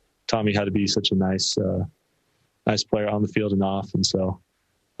and taught me how to be such a nice player on the field and off. And so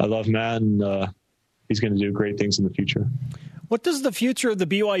I love Matt, and he's going to do great things in the future. What does the future of the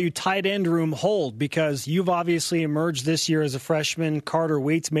BYU tight end room hold? Because you've obviously emerged this year as a freshman. Carter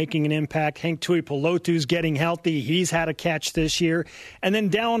Waite's making an impact. Hank Tuipulotu's getting healthy. He's had a catch this year. And then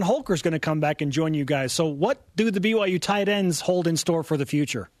Dallin Holker's going to come back and join you guys. So what do the BYU tight ends hold in store for the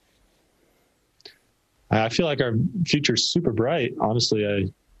future? I feel like our future's super bright.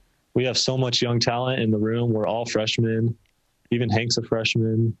 Honestly, we have so much young talent in the room. We're all freshmen. Even Hank's a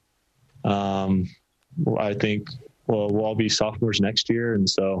freshman. I think we'll all be sophomores next year, and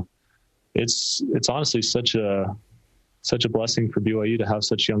so it's honestly such a blessing for BYU to have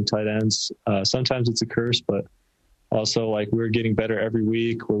such young tight ends. Sometimes it's a curse, but also, like, we're getting better every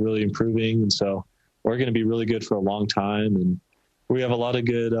week. We're really improving, and so we're going to be really good for a long time. And we have a lot of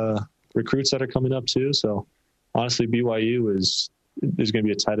good recruits that are coming up too. So honestly, BYU is going to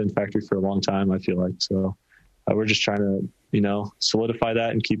be a tight end factory for a long time, I feel like. So we're just trying to, solidify that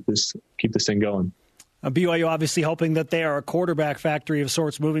and keep this thing going. BYU obviously hoping that they are a quarterback factory of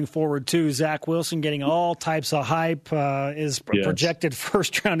sorts moving forward too. Zach Wilson getting all types of hype, is projected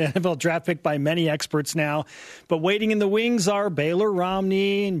first-round NFL draft pick by many experts now. But waiting in the wings are Baylor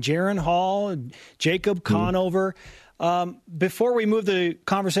Romney and Jaron Hall and Jacob Conover. Before we move the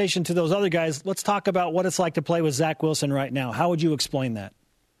conversation to those other guys, let's talk about what it's like to play with Zach Wilson right now. How would you explain that?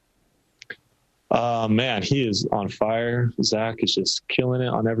 Man, he is on fire. Zach is just killing it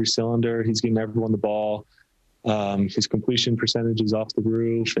on every cylinder. He's getting everyone the ball. His completion percentage is off the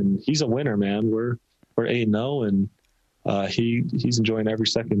roof, and he's a winner, man. We're 8-0, and he's enjoying every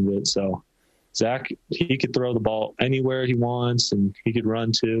second of it. So Zach, he could throw the ball anywhere he wants, and he could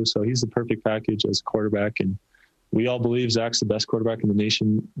run too. So he's the perfect package as a quarterback, and we all believe Zach's the best quarterback in the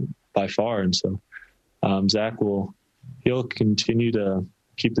nation by far. And so Zach he'll continue to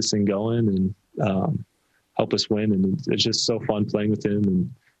keep this thing going and help us win. And it's just so fun playing with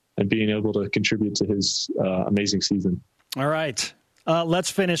him and being able to contribute to his amazing season. All right. Let's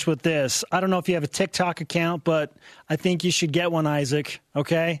finish with this. I don't know if you have a TikTok account, but I think you should get one, Isaac.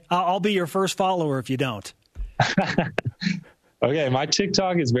 Okay? I'll be your first follower if you don't. Okay, my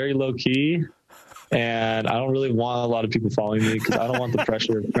TikTok is very low key, and I don't really want a lot of people following me because I don't want the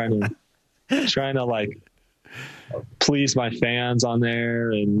pressure of trying to like please my fans on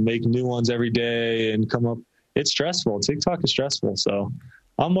there and make new ones every day and come up. It's stressful. TikTok is stressful. So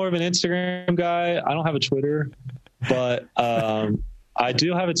I'm more of an Instagram guy. I don't have a Twitter, but I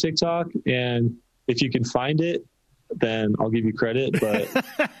do have a TikTok, and if you can find it, then I'll give you credit. But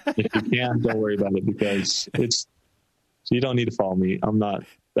if you can't, don't worry about it because you don't need to follow me. I'm not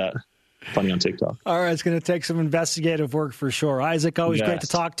that funny on TikTok. All right, it's going to take some investigative work for sure. Isaac, always great to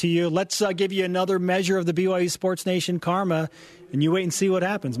talk to you. Let's give you another measure of the BYU Sports Nation karma, and you wait and see what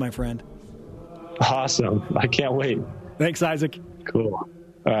happens, my friend. Awesome. I can't wait. Thanks, Isaac. Cool. All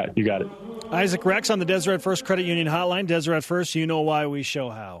right, you got it. Isaac Rex on the Deseret First Credit Union Hotline. Deseret First, you know why, we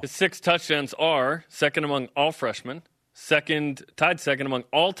show how. His 6 touchdowns are second among all freshmen, tied second among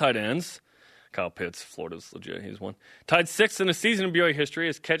all tight ends. Kyle Pitts, Florida's legit. He's one. Tied 6th in a season in BYU history.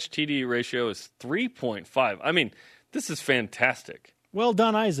 His catch-TD ratio is 3.5. I mean, this is fantastic. Well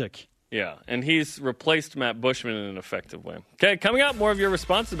done, Isaac. Yeah, and he's replaced Matt Bushman in an effective way. Okay, coming up, more of your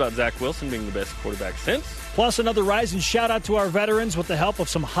responses about Zach Wilson being the best quarterback since. Plus another rise and shout-out to our veterans with the help of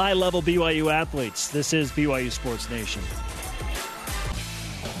some high-level BYU athletes. This is BYU Sports Nation.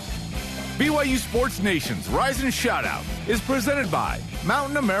 BYU Sports Nation's Rise and Shoutout is presented by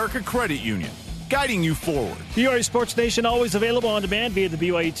Mountain America Credit Union, guiding you forward. BYU Sports Nation always available on demand via the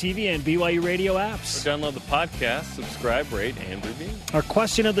BYU TV and BYU radio apps. Or download the podcast, subscribe, rate, and review. Our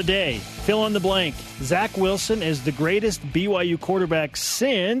question of the day, fill in the blank. Zach Wilson is the greatest BYU quarterback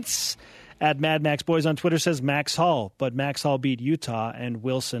since... At Mad Max Boys on Twitter says Max Hall, but Max Hall beat Utah and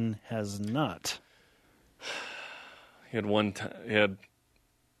Wilson has not. He had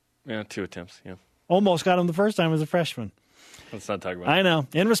 2 attempts, yeah. Almost got him the first time as a freshman. Let's not talk about it. I know.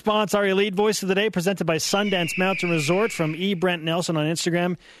 In response, our elite voice of the day presented by Sundance Mountain Resort from E. Brent Nelson on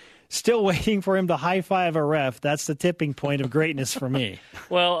Instagram. Still waiting for him to high-five a ref. That's the tipping point of greatness for me.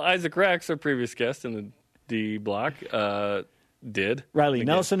 Well, Isaac Rex, our previous guest in the D block, did. Riley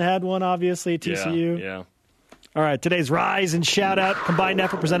Nelson had one, obviously, at TCU. Yeah. All right, today's Rise and Shout-Out, combined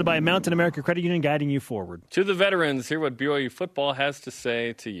effort presented by Mountain America Credit Union, guiding you forward. To the veterans, hear what BYU football has to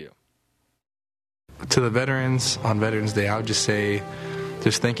say to you. To the veterans, on Veterans Day, I would just say,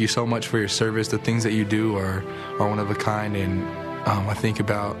 just thank you so much for your service. The things that you do are one of a kind, and I think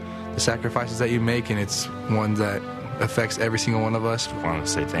about the sacrifices that you make, and it's one that affects every single one of us. I want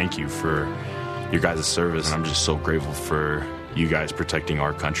to say thank you for your guys' service, and I'm just so grateful for you guys protecting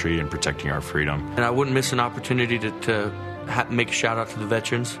our country and protecting our freedom. And I wouldn't miss an opportunity to make a shout out to the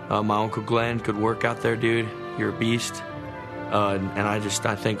veterans. My Uncle Glenn, good work out there, dude. You're a beast. And I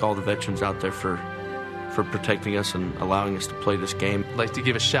thank all the veterans out there for protecting us and allowing us to play this game. I'd like to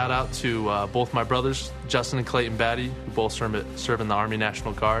give a shout out to both my brothers, Justin and Clayton Batty, who both serve in the Army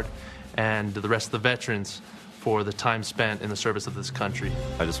National Guard, and the rest of the veterans for the time spent in the service of this country.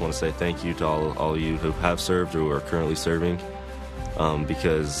 I just want to say thank you to all of you who have served or are currently serving.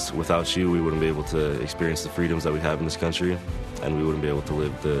 Because without you, we wouldn't be able to experience the freedoms that we have in this country, and we wouldn't be able to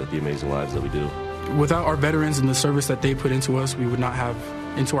live the amazing lives that we do. Without our veterans and the service that they put into us, we would not have,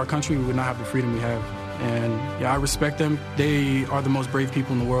 into our country, we would not have the freedom we have. And yeah, I respect them. They are the most brave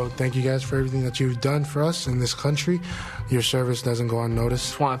people in the world. Thank you guys for everything that you've done for us in this country. Your service doesn't go unnoticed.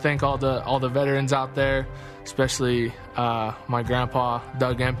 Just want to thank all the veterans out there, especially my grandpa,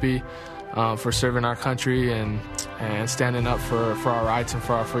 Doug Empey, for serving our country and standing up for our rights and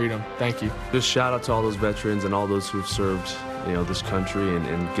for our freedom. Thank you. Just shout out to all those veterans and all those who have served, this country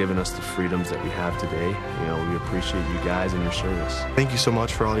and given us the freedoms that we have today. We appreciate you guys and your service. Thank you so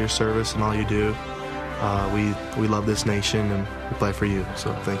much for all your service and all you do. We love this nation and we play for you.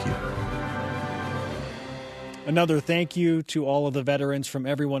 So thank you. Another thank you to all of the veterans from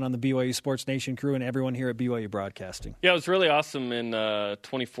everyone on the BYU Sports Nation crew and everyone here at BYU Broadcasting. Yeah, it was really awesome in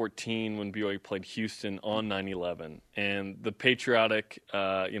 2014 when BYU played Houston on 9/11, and the patriotic,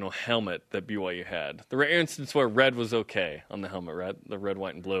 helmet that BYU had. There were instances where red was okay on the helmet, right? The red,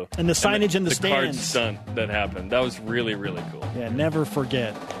 white, and blue. And the signage in the stands. The card stunt that happened. That was really, really cool. Yeah, never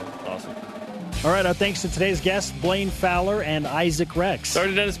forget. Awesome. All right, our thanks to today's guests, Blaine Fowler and Isaac Rex. Sorry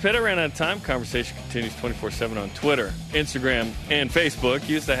to Dennis Pitta, ran out of time. Conversation continues 24/7 on Twitter, Instagram, and Facebook.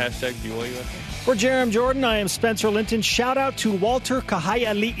 Use the hashtag BYUFA. For Jerem Jordan, I am Spencer Linton. Shout out to Walter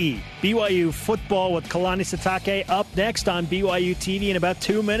Kahaiali'i. BYU football with Kalani Sitake up next on BYU TV in about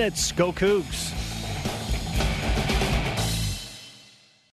 2 minutes. Go Cougs.